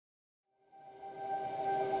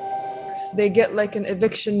They get like an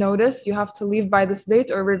eviction notice. You have to leave by this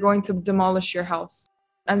date or we're going to demolish your house.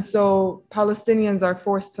 And so Palestinians are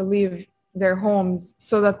forced to leave their homes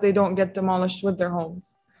so that they don't get demolished with their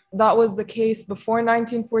homes. That was the case before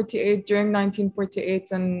 1948, during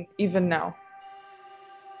 1948, and even now.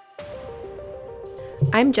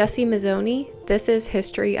 I'm Jessie Mazzoni. This is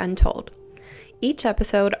History Untold. Each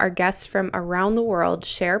episode, our guests from around the world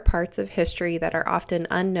share parts of history that are often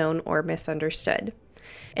unknown or misunderstood.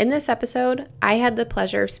 In this episode, I had the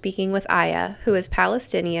pleasure of speaking with Aya, who is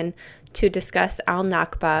Palestinian, to discuss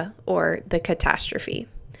al-Nakba, or the catastrophe.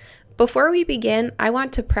 Before we begin, I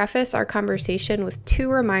want to preface our conversation with two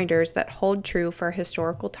reminders that hold true for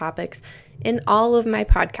historical topics in all of my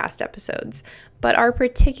podcast episodes, but are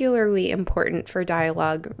particularly important for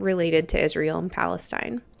dialogue related to Israel and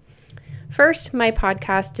Palestine. First, my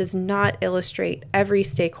podcast does not illustrate every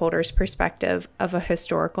stakeholder's perspective of a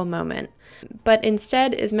historical moment, but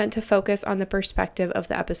instead is meant to focus on the perspective of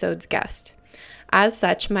the episode's guest. As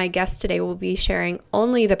such, my guest today will be sharing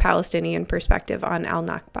only the Palestinian perspective on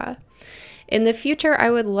al-Nakba. In the future, I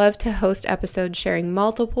would love to host episodes sharing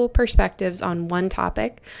multiple perspectives on one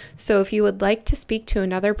topic, so if you would like to speak to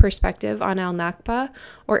another perspective on al-Nakba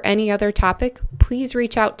or any other topic, please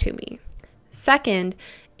reach out to me. Second,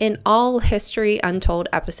 in all History Untold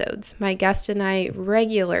episodes, my guest and I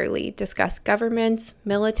regularly discuss governments,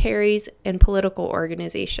 militaries, and political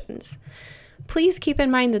organizations. Please keep in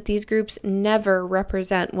mind that these groups never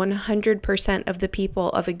represent 100% of the people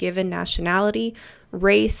of a given nationality,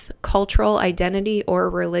 race, cultural identity, or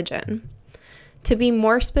religion. To be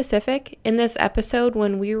more specific, in this episode,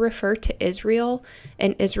 when we refer to Israel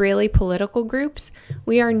and Israeli political groups,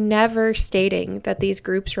 we are never stating that these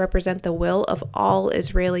groups represent the will of all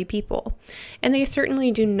Israeli people, and they certainly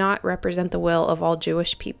do not represent the will of all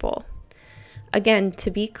Jewish people. Again, to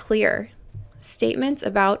be clear, statements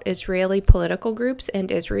about Israeli political groups and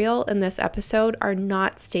Israel in this episode are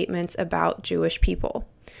not statements about Jewish people.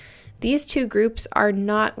 These two groups are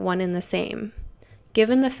not one and the same.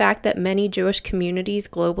 Given the fact that many Jewish communities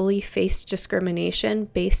globally face discrimination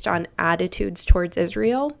based on attitudes towards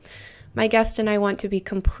Israel, my guest and I want to be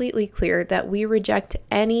completely clear that we reject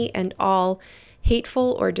any and all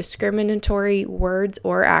hateful or discriminatory words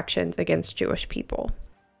or actions against Jewish people.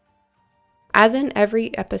 As in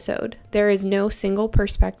every episode, there is no single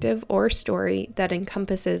perspective or story that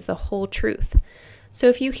encompasses the whole truth. So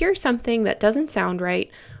if you hear something that doesn't sound right,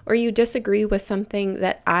 or you disagree with something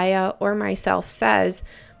that Aya or myself says,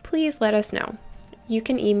 please let us know. You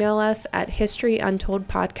can email us at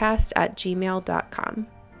historyuntoldpodcast@gmail.com.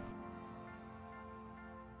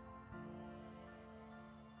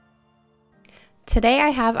 Today I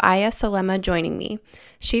have Aya Salema joining me.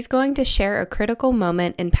 She's going to share a critical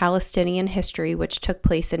moment in Palestinian history which took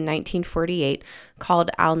place in 1948 called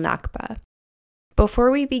al-Nakba.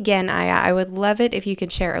 Before we begin, Aya, I would love it if you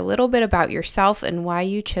could share a little bit about yourself and why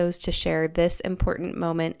you chose to share this important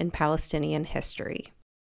moment in Palestinian history.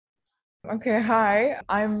 Okay, hi,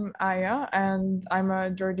 I'm Aya and I'm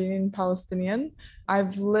a Jordanian Palestinian.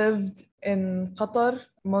 I've lived in Qatar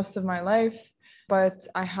most of my life, but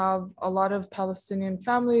I have a lot of Palestinian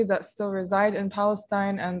family that still reside in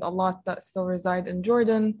Palestine and a lot that still reside in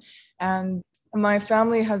Jordan. And my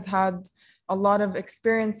family has had a lot of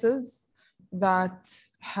experiences that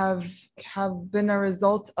have been a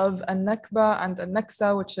result of a Nakba and a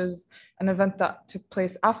Naksa, which is an event that took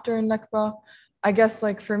place after a Nakba. I guess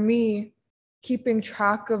like for me, keeping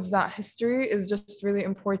track of that history is just really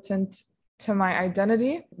important to my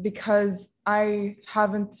identity because I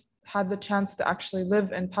haven't had the chance to actually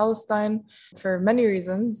live in Palestine for many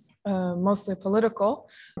reasons, mostly political.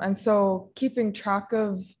 And so keeping track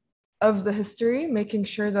of the history, making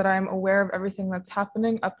sure that I'm aware of everything that's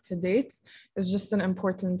happening up to date is just an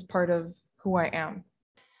important part of who I am.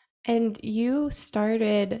 And you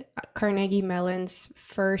started Carnegie Mellon's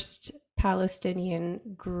first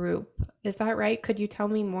Palestinian group. Is that right? Could you tell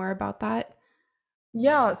me more about that?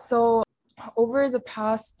 Yeah, so over the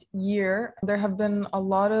past year, there have been a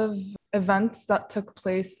lot of events that took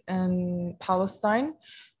place in Palestine.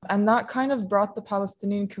 And that kind of brought the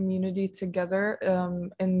Palestinian community together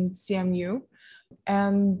in CMU.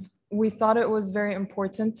 And we thought it was very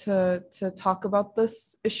important to talk about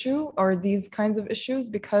this issue or these kinds of issues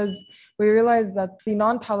because we realized that the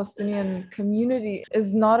non-Palestinian community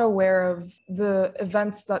is not aware of the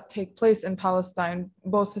events that take place in Palestine,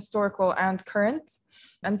 both historical and current.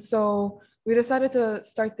 And so we decided to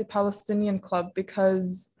start the Palestinian Club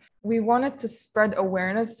because we wanted to spread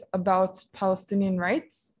awareness about Palestinian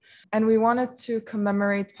rights, and we wanted to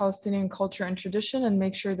commemorate Palestinian culture and tradition and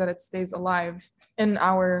make sure that it stays alive in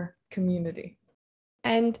our community.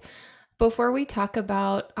 And Before we talk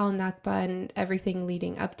about Al Nakba and everything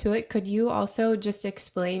leading up to it, could you also just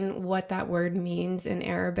explain what that word means in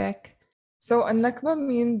Arabic? So An-Nakba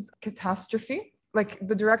means catastrophe. Like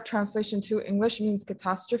the direct translation to English means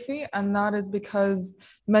catastrophe, and that is because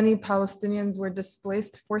many Palestinians were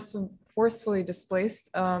forcefully displaced,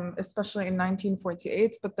 especially in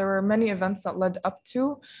 1948. But there were many events that led up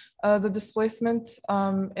to the displacement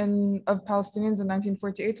of Palestinians in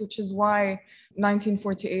 1948, which is why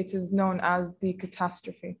 1948 is known as the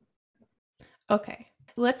catastrophe. Okay,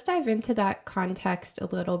 let's dive into that context a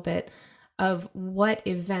little bit of what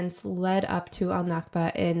events led up to Al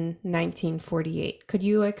Nakba in 1948. Could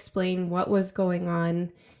you explain what was going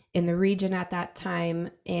on in the region at that time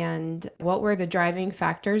and what were the driving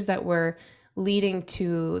factors that were leading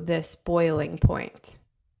to this boiling point?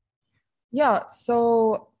 Yeah,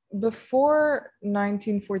 so before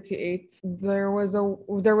 1948, there was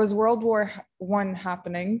World War One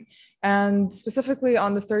happening, and specifically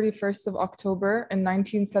on the 31st of October in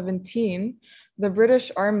 1917, the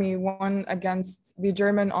British Army won against the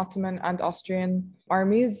German, Ottoman, and Austrian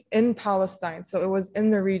armies in Palestine. So it was in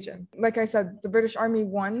the region. Like I said, the British Army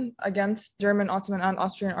won against German, Ottoman, and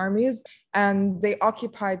Austrian armies, and they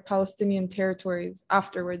occupied Palestinian territories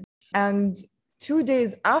afterwards. And 2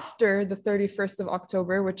 days after the 31st of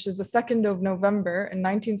October, which is the 2nd of November in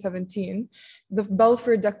 1917, the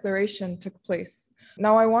Balfour Declaration took place.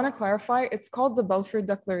 Now, I want to clarify, it's called the Balfour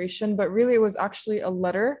Declaration, but really it was actually a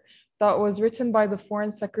letter that was written by the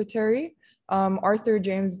Foreign Secretary, Arthur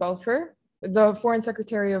James Balfour, the Foreign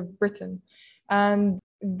Secretary of Britain. And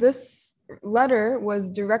this letter was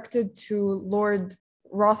directed to Lord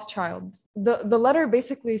Rothschild. The letter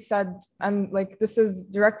basically said, and like this is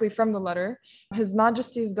directly from the letter, His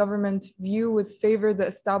Majesty's government view with favor the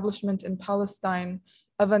establishment in Palestine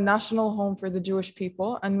of a national home for the Jewish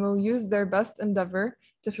people and will use their best endeavor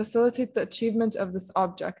to facilitate the achievement of this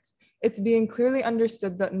object. It's being clearly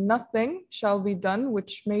understood that nothing shall be done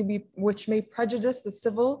which may prejudice the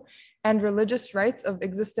civil and religious rights of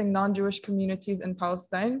existing non-Jewish communities in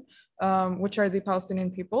Palestine, which are the Palestinian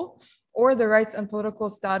people, or the rights and political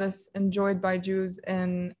status enjoyed by Jews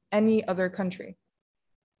in any other country.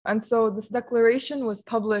 And so this declaration was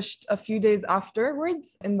published a few days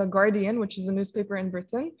afterwards in The Guardian, which is a newspaper in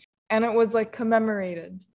Britain, and it was like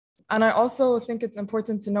commemorated. And I also think it's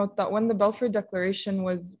important to note that when the Balfour Declaration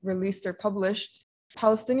was released or published,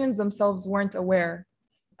 Palestinians themselves weren't aware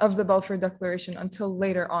of the Balfour Declaration until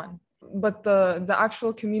later on. But the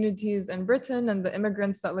actual communities in Britain and the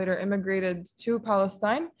immigrants that later immigrated to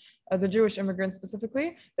Palestine, the Jewish immigrants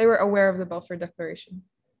specifically, they were aware of the Balfour Declaration.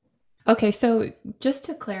 Okay, so just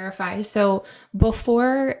to clarify, so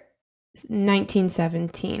before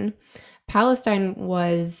 1917, Palestine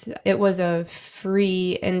was a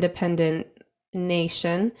free, independent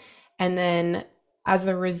nation. And then as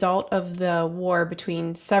a result of the war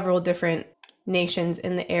between several different nations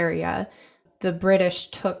in the area, the British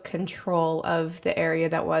took control of the area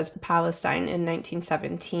that was Palestine in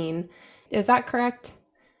 1917. Is that correct?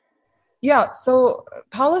 Yeah, so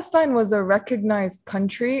Palestine was a recognized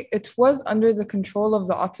country. It was under the control of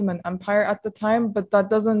the Ottoman Empire at the time, but that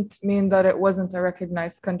doesn't mean that it wasn't a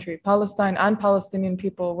recognized country. Palestine and Palestinian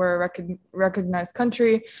people were a recognized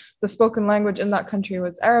country. The spoken language in that country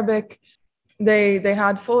was Arabic. They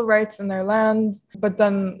had full rights in their land. But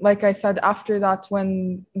then, like I said, after that,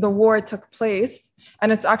 when the war took place,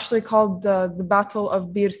 and it's actually called the Battle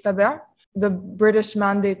of Bir Saba, the British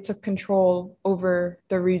mandate took control over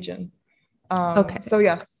the region. Okay. So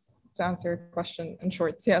yes, to answer your question in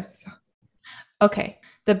short, yes. Okay.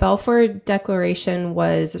 The Balfour Declaration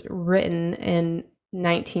was written in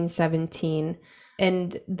 1917.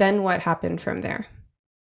 And then what happened from there?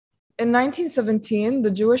 In 1917,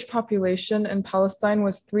 the Jewish population in Palestine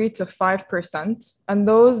was 3 to 5%, and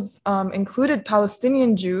those included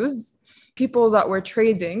Palestinian Jews, people that were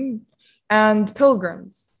trading, and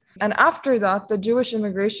pilgrims. And after that, the Jewish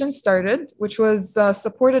immigration started, which was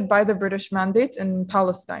supported by the British mandate in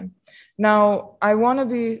Palestine. Now, I want to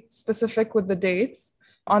be specific with the dates.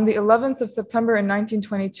 On the 11th of September in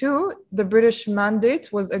 1922, the British mandate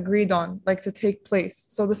was agreed on, like to take place.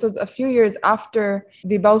 So this was a few years after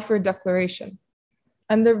the Balfour Declaration.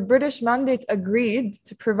 And the British mandate agreed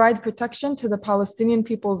to provide protection to the Palestinian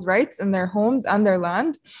people's rights in their homes and their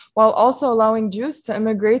land, while also allowing Jews to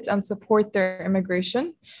immigrate and support their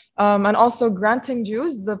immigration, and also granting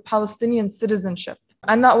Jews the Palestinian citizenship.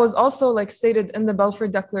 And that was also like stated in the Balfour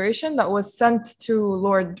Declaration that was sent to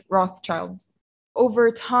Lord Rothschild.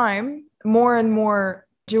 Over time, more and more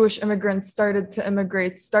Jewish immigrants started to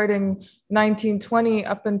immigrate, starting 1920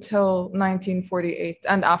 up until 1948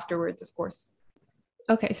 and afterwards, of course.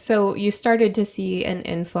 Okay, so you started to see an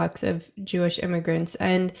influx of Jewish immigrants,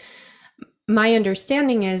 and my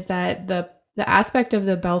understanding is that the aspect of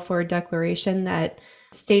the Balfour Declaration that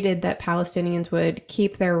stated that Palestinians would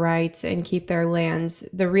keep their rights and keep their lands,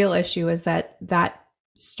 the real issue is that that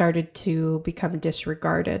started to become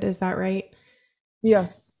disregarded. Is that right?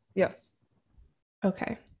 Yes, yes.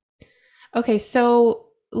 Okay. Okay, so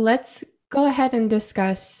let's go ahead and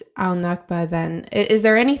discuss Al Nakba then. Is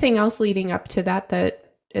there anything else leading up to that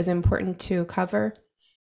that is important to cover?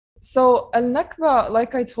 So Al-Nakba,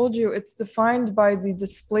 like I told you, it's defined by the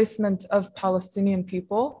displacement of Palestinian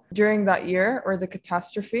people during that year or the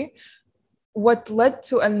catastrophe. What led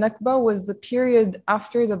to Al-Nakba was the period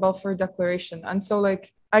after the Balfour Declaration. And so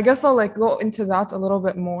like I guess I'll like go into that a little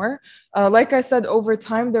bit more. Like I said, over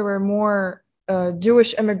time there were more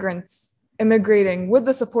Jewish immigrants immigrating with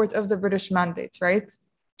the support of the British Mandate, right?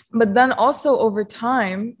 But then also over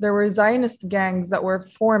time, there were Zionist gangs that were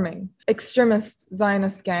forming, extremist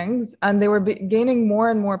Zionist gangs, and they were gaining more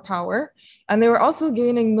and more power. And they were also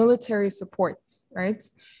gaining military support, right?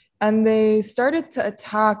 And they started to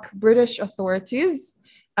attack British authorities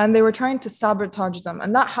and they were trying to sabotage them.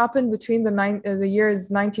 And that happened between the years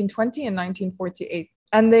 1920 and 1948.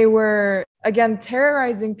 And they were, again,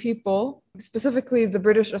 terrorizing people, specifically the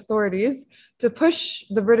British authorities, to push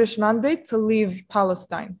the British Mandate to leave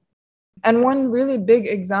Palestine. And one really big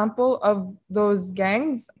example of those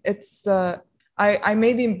gangs, it's I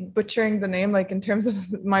may be butchering the name like in terms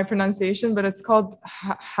of my pronunciation, but it's called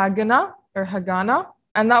Haganah or Haganah.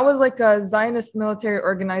 And that was like a Zionist military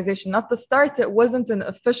organization. At the start, it wasn't an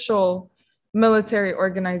official military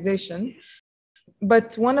organization,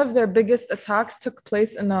 but one of their biggest attacks took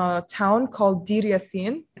place in a town called Dir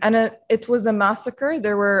Yassin, and it was a massacre.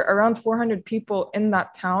 There were around 400 people in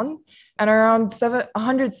that town, and around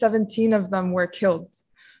 117 of them were killed,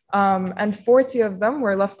 and 40 of them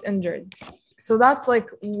were left injured. So that's like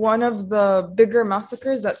one of the bigger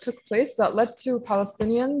massacres that took place that led to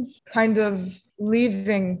Palestinians kind of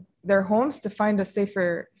leaving their homes to find a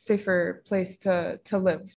safer place to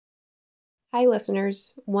live. Hi,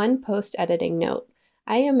 listeners. One post editing note.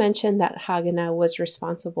 Aya mentioned that Haganah was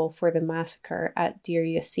responsible for the massacre at Dir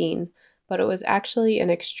Yassin, but it was actually an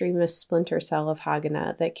extremist splinter cell of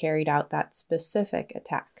Haganah that carried out that specific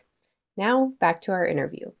attack. Now, back to our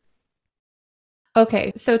interview.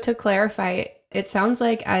 Okay, so to clarify, it sounds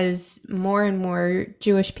like as more and more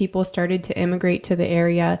Jewish people started to immigrate to the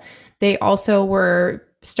area, they also were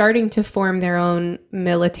starting to form their own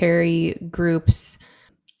military groups,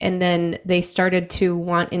 and then they started to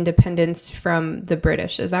want independence from the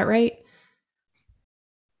British. Is that right?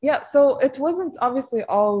 Yeah, so it wasn't obviously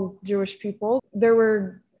all Jewish people. There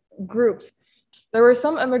were groups. There were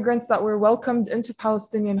some immigrants that were welcomed into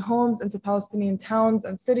Palestinian homes, into Palestinian towns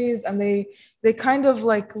and cities, and they kind of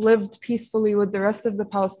like lived peacefully with the rest of the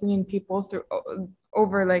Palestinian people through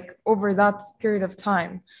over that period of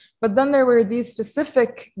time. But then there were these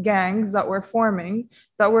specific gangs that were forming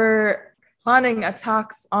that were planning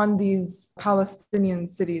attacks on these Palestinian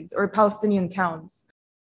cities or Palestinian towns.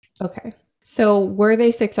 Okay. So were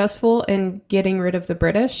they successful in getting rid of the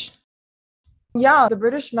British? Yeah, the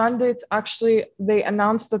British Mandate actually, they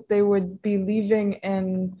announced that they would be leaving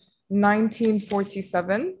in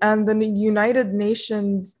 1947, and the United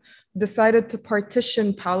Nations decided to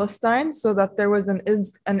partition Palestine so that there was an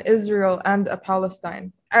Israel and a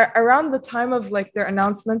Palestine. Around the time of like their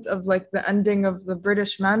announcement of like the ending of the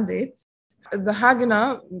British Mandate, the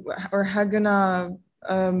Haganah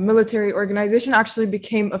military organization actually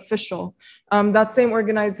became official. That same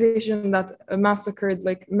organization that massacred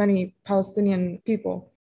like many Palestinian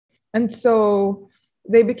people. And so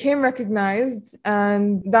they became recognized,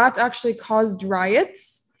 and that actually caused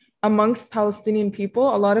riots amongst Palestinian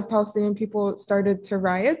people. A lot of Palestinian people started to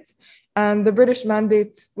riot, and the British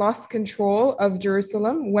Mandate lost control of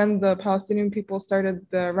Jerusalem when the Palestinian people started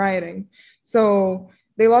rioting. So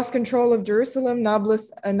they lost control of Jerusalem,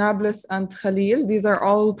 Nablus, and Khalil. These are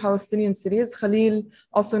all Palestinian cities. Khalil,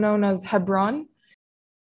 also known as Hebron.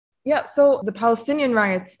 Yeah, so the Palestinian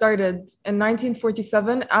riots started in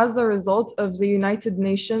 1947 as a result of the United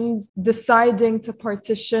Nations deciding to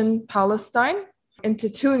partition Palestine into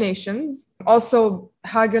two nations. Also,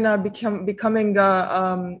 Haganah becoming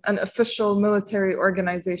an official military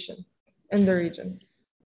organization in the region.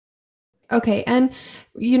 Okay, and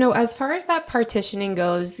as far as that partitioning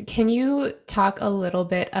goes, can you talk a little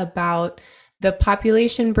bit about the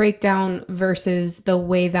population breakdown versus the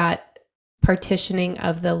way that partitioning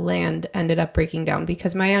of the land ended up breaking down?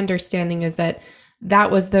 Because my understanding is that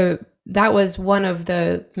that was one of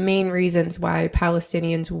the main reasons why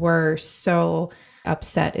Palestinians were so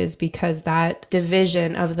upset is because that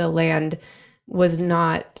division of the land was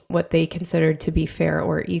not what they considered to be fair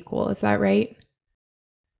or equal. Is that right?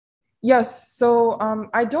 Yes, so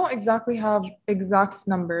I don't exactly have exact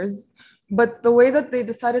numbers, but the way that they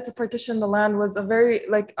decided to partition the land was a very,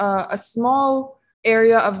 like, a small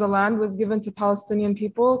area of the land was given to Palestinian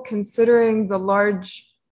people, considering the large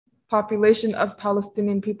population of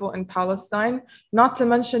Palestinian people in Palestine, not to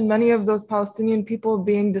mention many of those Palestinian people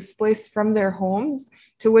being displaced from their homes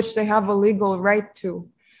to which they have a legal right to.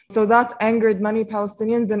 So that angered many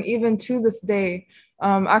Palestinians, and even to this day,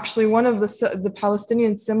 actually, one of the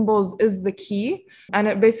Palestinian symbols is the key, and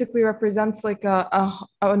it basically represents like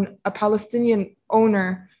a Palestinian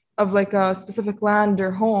owner of like a specific land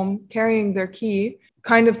or home carrying their key,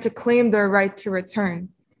 kind of to claim their right to return.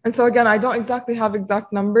 And so again, I don't exactly have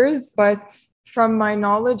exact numbers, but from my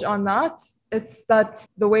knowledge on that, it's that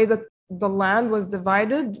the way that the land was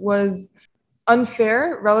divided was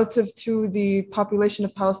unfair relative to the population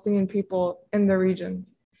of Palestinian people in the region.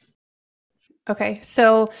 Okay,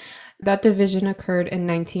 so that division occurred in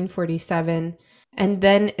 1947. And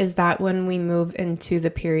then is that when we move into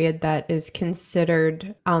the period that is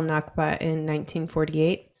considered Al-Nakba in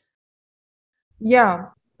 1948? Yeah.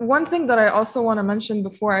 One thing that I also want to mention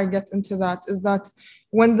before I get into that is that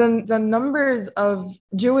when the numbers of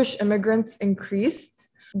Jewish immigrants increased,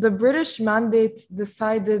 the British mandate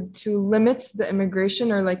decided to limit the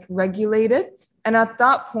immigration or like regulate it. And at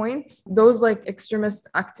that point, those like extremist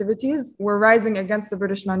activities were rising against the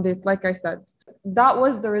British mandate, like I said. That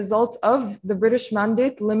was the result of the British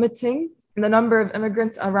mandate limiting the number of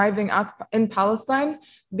immigrants arriving in Palestine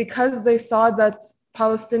because they saw that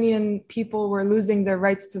Palestinian people were losing their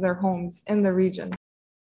rights to their homes in the region.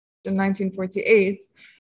 In 1948,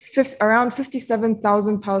 around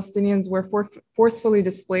 57,000 Palestinians were forcefully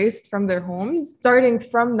displaced from their homes, starting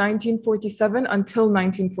from 1947 until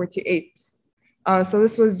 1948. So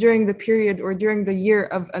this was during the period or during the year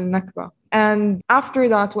of Al-Nakba. And after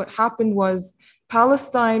that, what happened was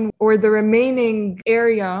Palestine, or the remaining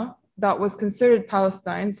area that was considered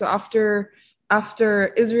Palestine, so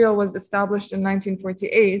after Israel was established in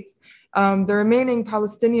 1948, the remaining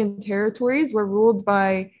Palestinian territories were ruled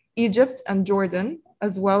by Egypt and Jordan,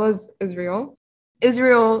 as well as Israel.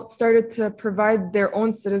 Israel started to provide their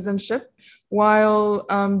own citizenship, while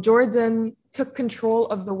Jordan took control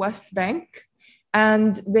of the West Bank.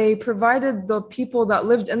 And they provided the people that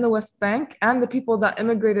lived in the West Bank and the people that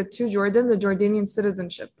immigrated to Jordan the Jordanian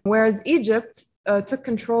citizenship. Whereas Egypt took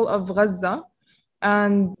control of Gaza,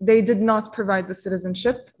 and they did not provide the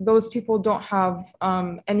citizenship. Those people don't have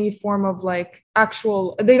any form of like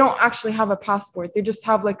they don't actually have a passport. They just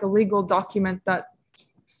have like a legal document that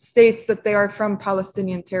states that they are from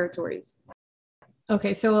Palestinian territories.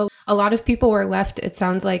 Okay, so a lot of people were left, it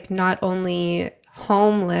sounds like, not only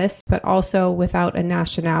homeless, but also without a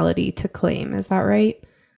nationality to claim. Is that right?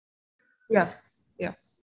 Yes,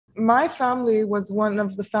 yes. My family was one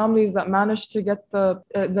of the families that managed to get the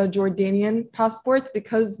Jordanian passport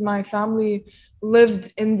because my family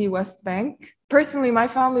lived in the West Bank. Personally, my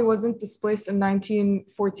family wasn't displaced in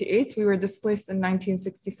 1948. We were displaced in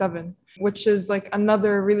 1967, which is like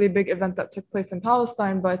another really big event that took place in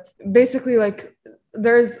Palestine. But basically, like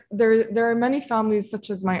there are many families such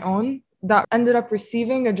as my own that ended up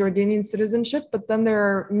receiving a Jordanian citizenship, but then there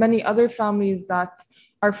are many other families that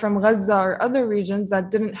are from Gaza or other regions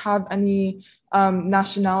that didn't have any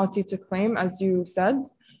nationality to claim, as you said.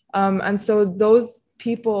 And so those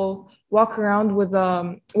people walk around with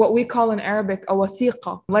what we call in Arabic a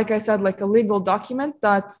wathiqa, like I said, like a legal document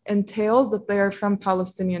that entails that they are from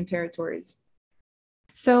Palestinian territories.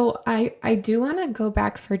 So I do want to go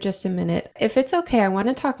back for just a minute. If it's okay, I want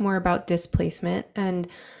to talk more about displacement and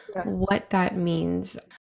Yes. what that means.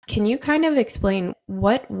 Can you kind of explain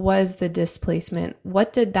what was the displacement?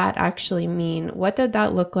 What did that actually mean? What did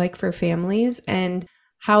that look like for families, and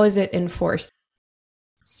how is it enforced?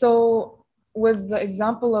 So with the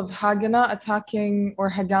example of Hagana attacking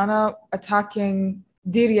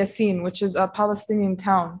Dir Yassin, which is a Palestinian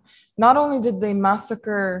town, not only did they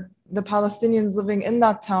massacre the Palestinians living in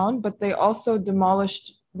that town, but they also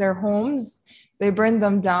demolished their homes, they burned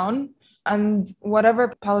them down, and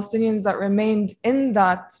whatever Palestinians that remained in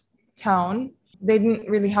that town, they didn't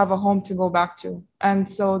really have a home to go back to. And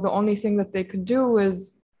so the only thing that they could do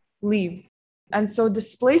is leave. And so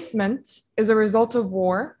displacement is a result of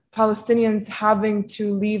war, Palestinians having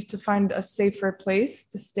to leave to find a safer place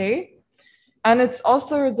to stay. And it's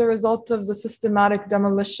also the result of the systematic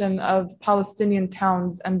demolition of Palestinian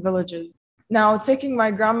towns and villages. Now, taking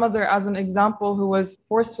my grandmother as an example, who was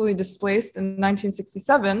forcefully displaced in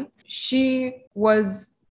 1967, she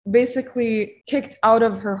was basically kicked out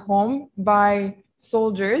of her home by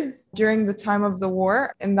soldiers during the time of the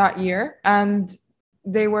war in that year. And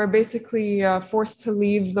they were basically forced to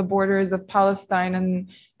leave the borders of Palestine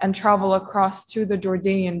and travel across to the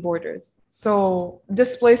Jordanian borders. So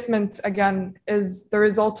displacement, again, is the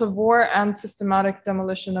result of war and systematic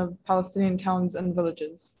demolition of Palestinian towns and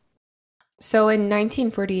villages. So in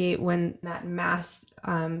 1948, when that mass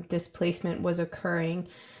displacement was occurring,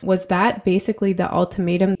 was that basically the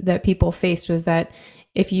ultimatum that people faced? Was that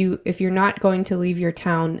if you're not going to leave your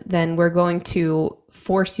town, then we're going to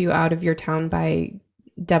force you out of your town by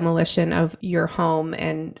demolition of your home,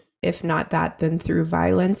 and if not that, then through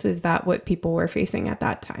violence? Is that what people were facing at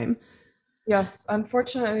that time? Yes,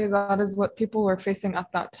 unfortunately, that is what people were facing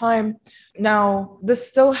at that time. Now, this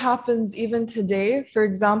still happens even today. For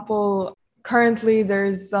example, currently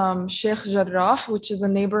there's Sheikh Jarrah, which is a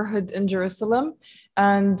neighborhood in Jerusalem,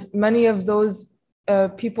 and many of those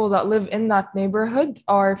people that live in that neighborhood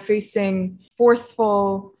are facing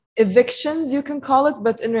forceful evictions, you can call it,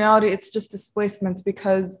 but in reality, it's just displacement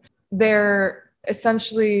because they're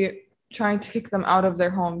essentially trying to kick them out of their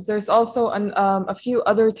homes. There's also a few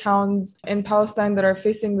other towns in Palestine that are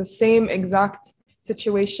facing the same exact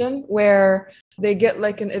situation where they get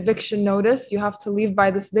like an eviction notice. You have to leave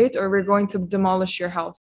by this date or we're going to demolish your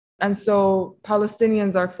house. And so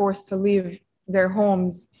Palestinians are forced to leave their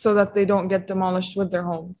homes so that they don't get demolished with their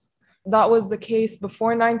homes. That was the case before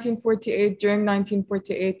 1948, during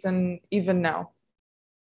 1948, and even now.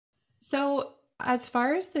 So, as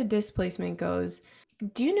far as the displacement goes,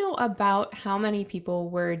 do you know about how many people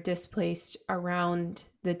were displaced around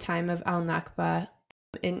the time of Al Nakba?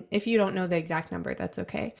 And if you don't know the exact number, that's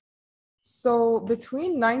okay. So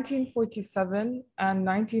between 1947 and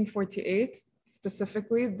 1948,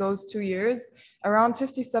 specifically those 2 years, around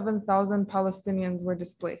 57,000 Palestinians were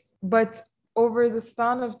displaced. But over the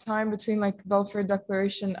span of time between like Balfour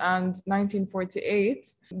Declaration and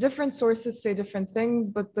 1948, different sources say different things,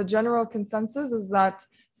 but the general consensus is that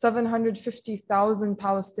 750,000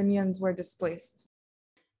 Palestinians were displaced.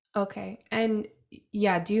 Okay. And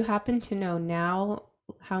yeah, do you happen to know now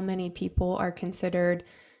how many people are considered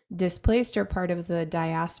displaced or part of the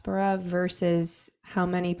diaspora versus how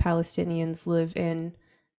many Palestinians live in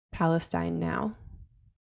Palestine now?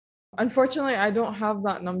 Unfortunately, I don't have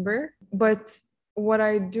that number, but what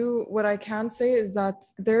I can say is that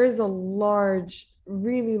there is a large,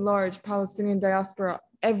 really large Palestinian diaspora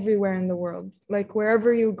everywhere in the world. Like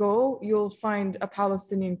wherever you go, you'll find a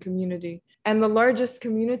Palestinian community. And the largest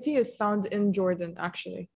community is found in Jordan,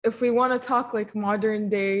 actually. If we want to talk like modern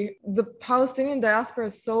day, the Palestinian diaspora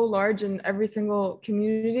is so large in every single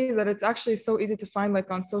community that it's actually so easy to find like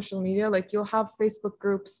on social media. Like you'll have Facebook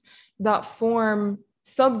groups that form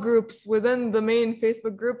subgroups within the main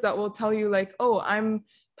Facebook group that will tell you like, oh, I'm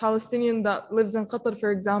Palestinian that lives in Qatar, for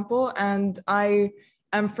example, and I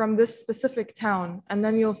am from this specific town. And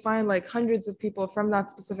then you'll find like hundreds of people from that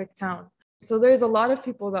specific town. So there's a lot of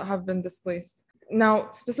people that have been displaced. Now,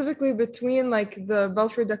 specifically between like the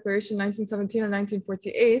Balfour Declaration 1917 and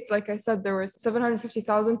 1948, like I said, there were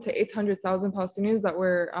 750,000 to 800,000 Palestinians that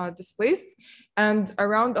were displaced, and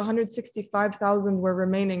around 165,000 were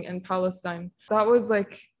remaining in Palestine. That was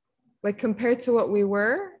like compared to what we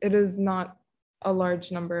were, it is not a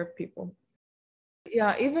large number of people.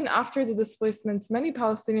 Yeah, even after the displacement, many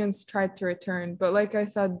Palestinians tried to return, but like I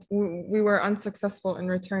said, we were unsuccessful in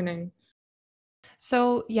returning.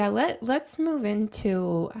 So, yeah, let's move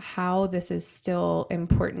into how this is still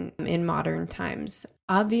important in modern times.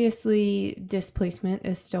 Obviously, displacement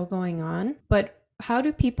is still going on, but how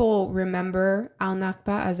do people remember Al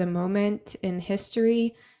Nakba as a moment in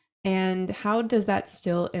history, and how does that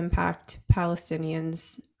still impact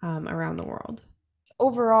Palestinians around the world?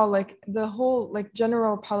 Overall, like the whole like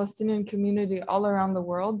general Palestinian community all around the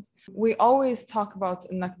world, we always talk about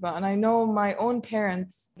Nakba. And I know my own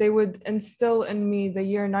parents, they would instill in me the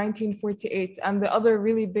year 1948 and the other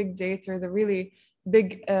really big date or the really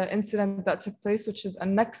big incident that took place, which is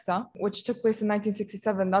An-Naksa, which took place in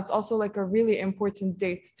 1967. That's also like a really important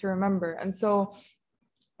date to remember. And so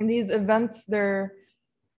in these events, they're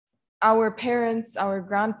our parents, our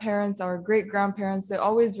grandparents, our great grandparents, they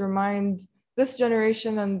always remind this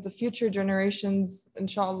generation and the future generations,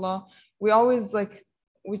 inshallah, we always like,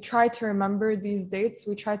 we try to remember these dates.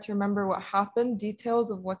 We try to remember what happened,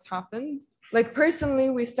 details of what happened. Like personally,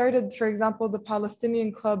 we started, for example, the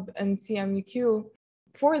Palestinian Club and CMUQ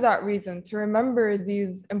for that reason, to remember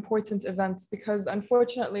these important events, because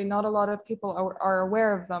unfortunately, not a lot of people are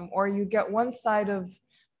aware of them, or you get one side of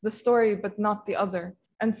the story, but not the other.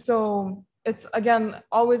 And so it's again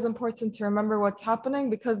always important to remember what's happening,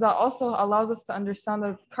 because that also allows us to understand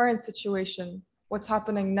the current situation, what's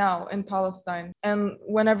happening now in Palestine. And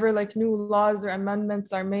whenever like new laws or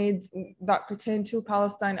amendments are made that pertain to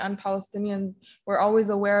Palestine and Palestinians, we're always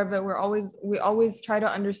aware of it. We always try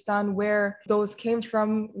to understand where those came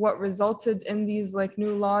from, what resulted in these like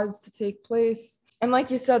new laws to take place. And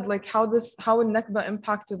like you said, like how Nakba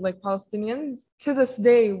impacted like Palestinians. To this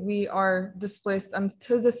day, we are displaced. And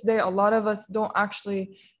to this day, a lot of us don't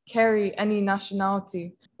actually carry any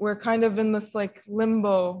nationality. We're kind of in this like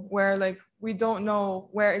limbo where like we don't know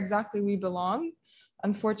where exactly we belong,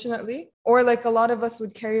 unfortunately. Or like a lot of us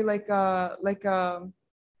would carry like a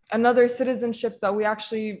another citizenship that we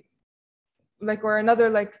actually like, or another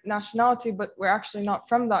like nationality, but we're actually not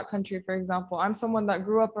from that country. For example, I'm someone that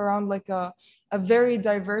grew up around like a very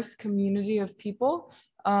diverse community of people.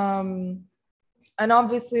 And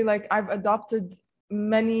obviously like I've adopted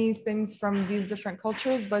many things from these different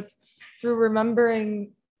cultures, but through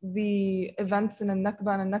remembering the events in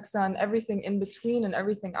Nakba and Naksa and everything in between and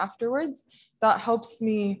everything afterwards, that helps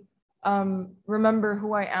me remember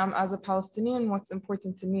who I am as a Palestinian, what's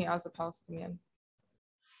important to me as a Palestinian.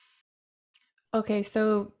 Okay,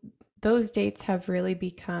 so those dates have really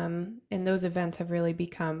become, and those events have really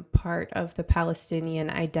become part of the Palestinian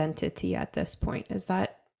identity at this point. Is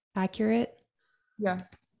that accurate?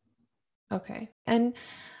 Yes. Okay. And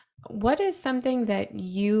what is something that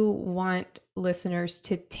you want listeners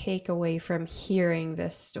to take away from hearing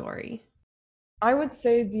this story? I would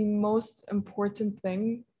say the most important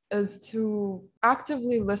thing is to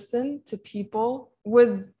actively listen to people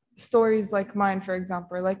with stories like mine, for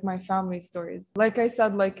example, or like my family stories. Like I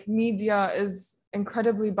said, like media is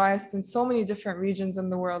incredibly biased in so many different regions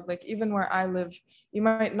in the world. Like even where I live, you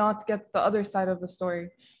might not get the other side of the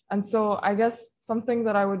story. And so I guess something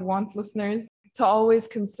that I would want listeners to always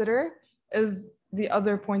consider is the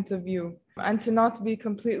other point of view, and to not be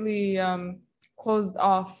completely closed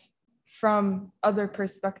off from other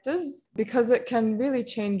perspectives, because it can really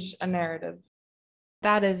change a narrative.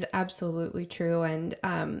 That is absolutely true. And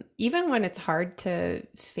even when it's hard to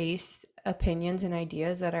face opinions and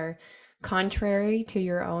ideas that are contrary to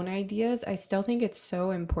your own ideas, I still think it's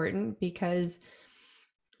so important because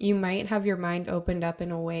you might have your mind opened up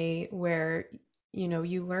in a way where, you know,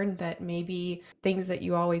 you learned that maybe things that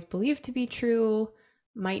you always believed to be true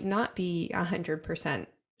might not be 100%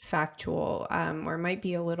 factual, or might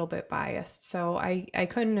be a little bit biased. So I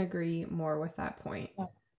couldn't agree more with that point. Yeah,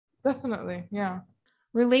 definitely. Yeah.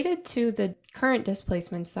 Related to the current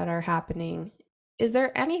displacements that are happening, is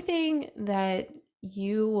there anything that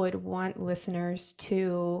you would want listeners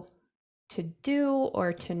to do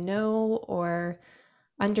or to know or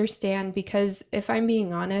understand? Because if I'm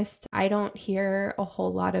being honest, I don't hear a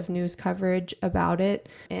whole lot of news coverage about it.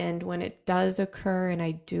 And when it does occur and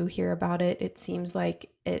I do hear about it, it seems like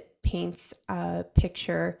it paints a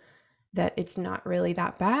picture that it's not really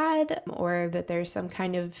that bad or that there's some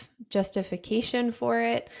kind of justification for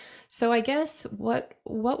it. So I guess what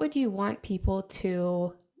would you want people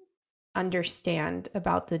to understand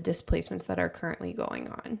about the displacements that are currently going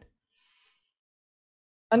on?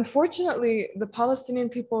 Unfortunately, the Palestinian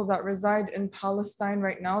people that reside in Palestine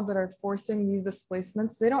right now that are forcing these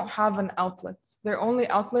displacements, they don't have an outlet. Their only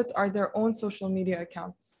outlet are their own social media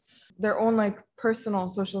accounts, their own like personal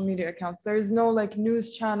social media accounts. There is no like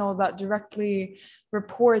news channel that directly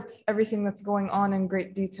reports everything that's going on in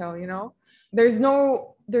great detail, you know? There's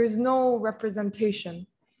no representation.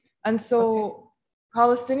 And Okay. so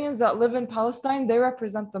Palestinians that live in Palestine, they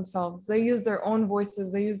represent themselves. They use their own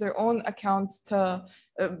voices, they use their own accounts to,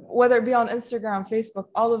 whether it be on Instagram, Facebook,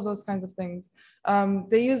 all of those kinds of things.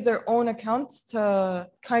 They use their own accounts to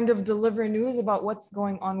kind of deliver news about what's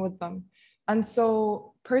going on with them. And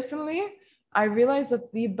so personally, I realized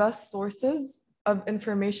that the best sources of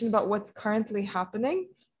information about what's currently happening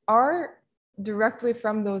are directly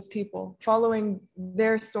from those people, following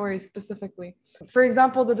their stories specifically. For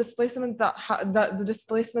example, the displacement that the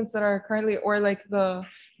displacements that are currently, or like the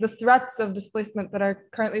threats of displacement that are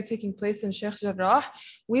currently taking place in Sheikh Jarrah,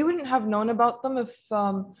 we wouldn't have known about them if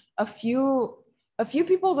a few a few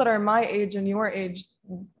people that are my age and your age,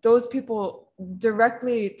 those people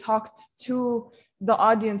directly talked to the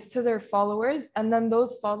audience, to their followers, and then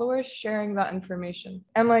those followers sharing that information.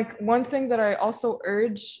 And like one thing that I also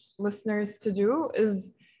urge listeners to do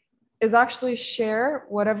is actually share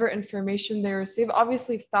whatever information they receive.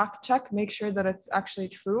 Obviously, fact check, make sure that it's actually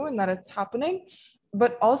true and that it's happening,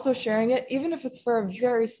 but also sharing it, even if it's for a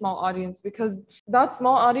very small audience, because that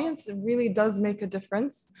small audience really does make a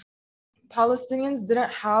difference. Palestinians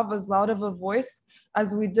didn't have as loud of a voice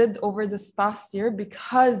as we did over this past year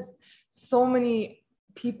because so many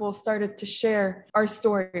people started to share our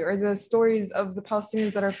story or the stories of the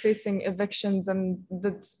Palestinians that are facing evictions and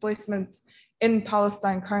the displacement in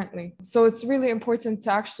Palestine currently. So it's really important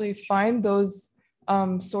to actually find those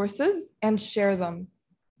sources and share them.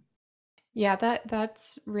 Yeah,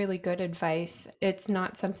 that's really good advice. It's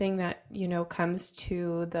not something that, comes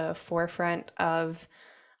to the forefront of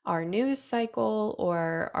our news cycle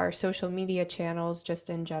or our social media channels just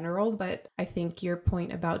in general, but I think your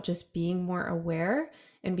point about just being more aware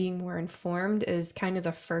and being more informed is kind of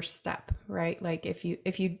the first step, right? Like if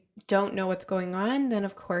you don't know what's going on, then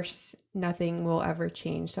of course nothing will ever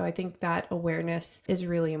change. So I think that awareness is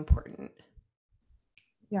really important.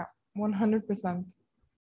 Yeah, 100%.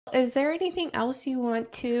 Is there anything else you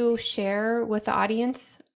want to share with the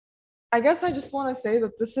audience? I guess I just want to say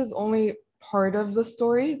that this is only part of the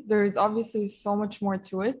story. There's obviously so much more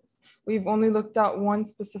to it. We've only looked at one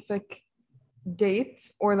specific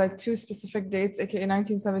date or like two specific dates, aka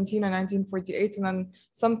 1917 and 1948, and then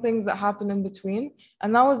some things that happened in between.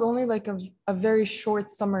 And that was only like a very short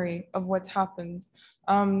summary of what happened.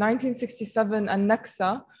 1967 and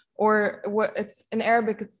Naksa, or what it's in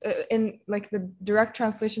Arabic, it's in like the direct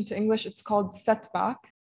translation to English, it's called setback.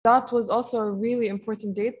 That was also a really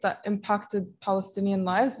important date that impacted Palestinian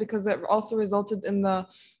lives because it also resulted in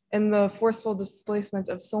the forceful displacement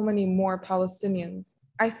of so many more Palestinians.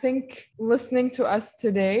 I think listening to us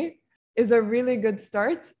today is a really good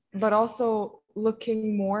start, but also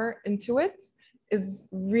looking more into it is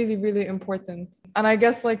really, really important. And I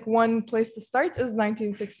guess like one place to start is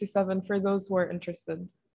 1967 for those who are interested.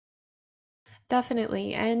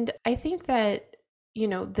 Definitely. And I think that,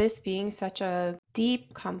 this being such a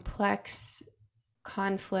deep, complex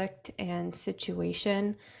conflict and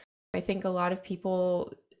situation, I think a lot of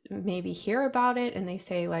people maybe hear about it and they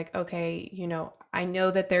say, like, okay, I know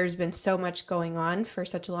that there's been so much going on for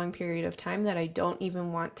such a long period of time that I don't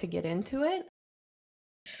even want to get into it.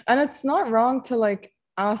 And it's not wrong to like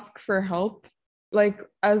ask for help, like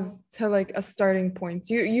as to like a starting point.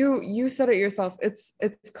 You said it yourself. It's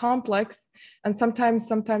complex, and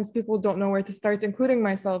sometimes people don't know where to start, including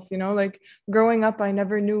myself. Like growing up, I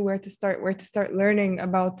never knew where to start learning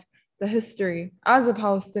about the history as a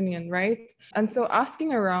Palestinian, right? And so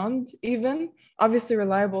asking around, even obviously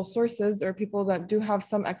reliable sources or people that do have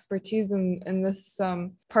some expertise in this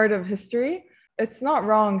part of history, it's not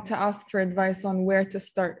wrong to ask for advice on where to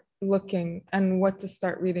start looking and what to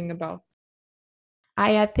start reading about.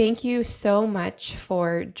 Aya, thank you so much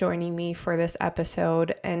for joining me for this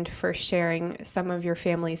episode and for sharing some of your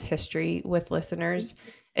family's history with listeners.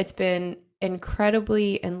 It's been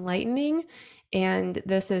incredibly enlightening, and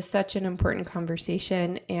this is such an important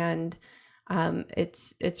conversation, and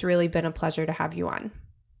it's really been a pleasure to have you on.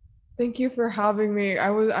 Thank you for having me.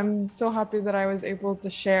 I'm so happy that I was able to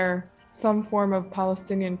share some form of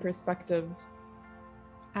Palestinian perspective.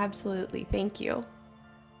 Absolutely. Thank you.